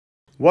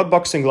What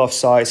boxing glove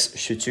size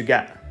should you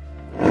get?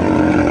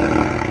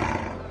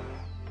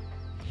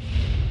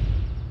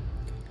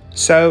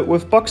 So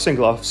with boxing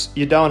gloves,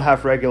 you don't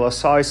have regular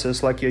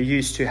sizes like you're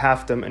used to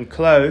have them in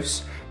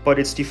clothes, but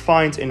it's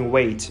defined in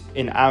weight,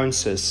 in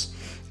ounces.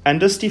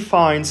 And this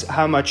defines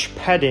how much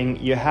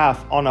padding you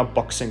have on a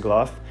boxing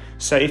glove.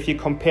 So if you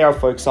compare,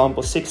 for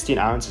example, 16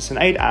 ounces and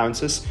 8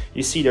 ounces,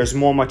 you see there's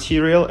more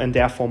material and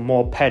therefore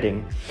more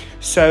padding.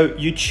 So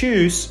you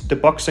choose the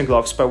boxing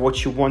gloves by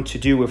what you want to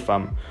do with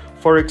them.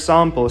 For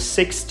example,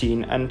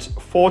 16 and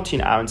 14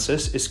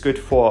 ounces is good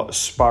for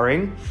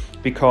sparring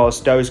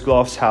because those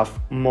gloves have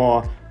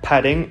more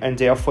padding and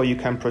therefore you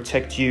can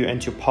protect you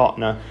and your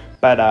partner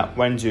better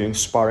when doing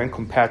sparring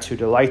compared to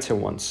the lighter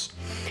ones.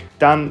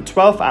 Then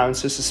 12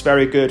 ounces is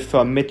very good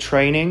for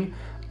mid-training,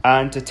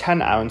 and the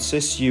 10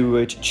 ounces you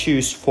would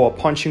choose for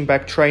punching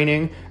bag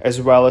training,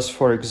 as well as,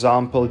 for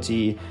example,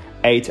 the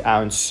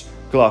 8-ounce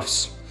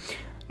gloves.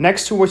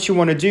 Next to what you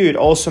want to do, it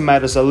also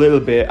matters a little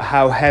bit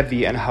how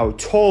heavy and how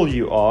tall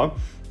you are,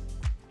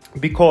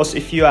 because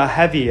if you are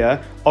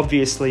heavier,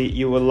 obviously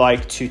you would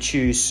like to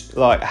choose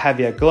like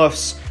heavier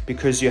gloves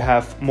because you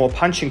have more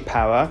punching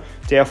power,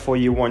 therefore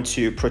you want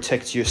to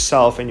protect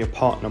yourself and your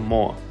partner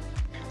more.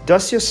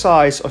 Does your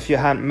size of your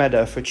hand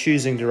matter for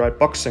choosing the right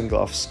boxing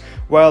gloves?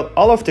 Well,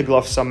 all of the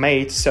gloves are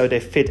made so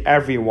they fit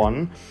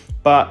everyone,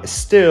 but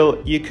still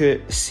you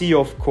could see,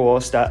 of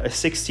course, that a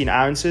 16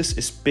 ounces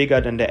is bigger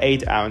than the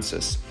 8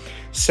 ounces.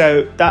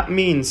 So that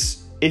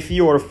means if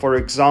you're, for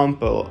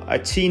example, a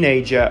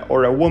teenager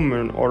or a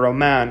woman or a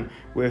man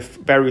with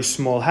very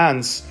small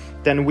hands,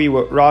 then we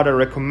would rather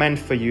recommend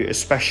for you,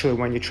 especially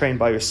when you train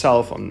by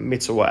yourself on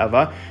mitts or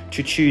whatever,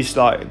 to choose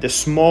like the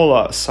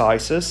smaller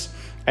sizes.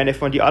 And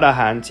if on the other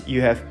hand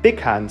you have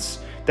big hands,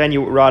 then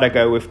you would rather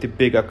go with the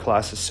bigger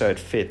classes so it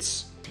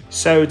fits.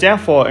 So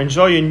therefore,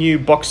 enjoy your new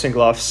boxing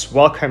gloves.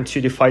 Welcome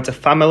to the FIGHTR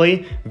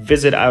family.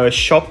 Visit our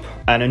shop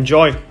and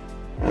enjoy.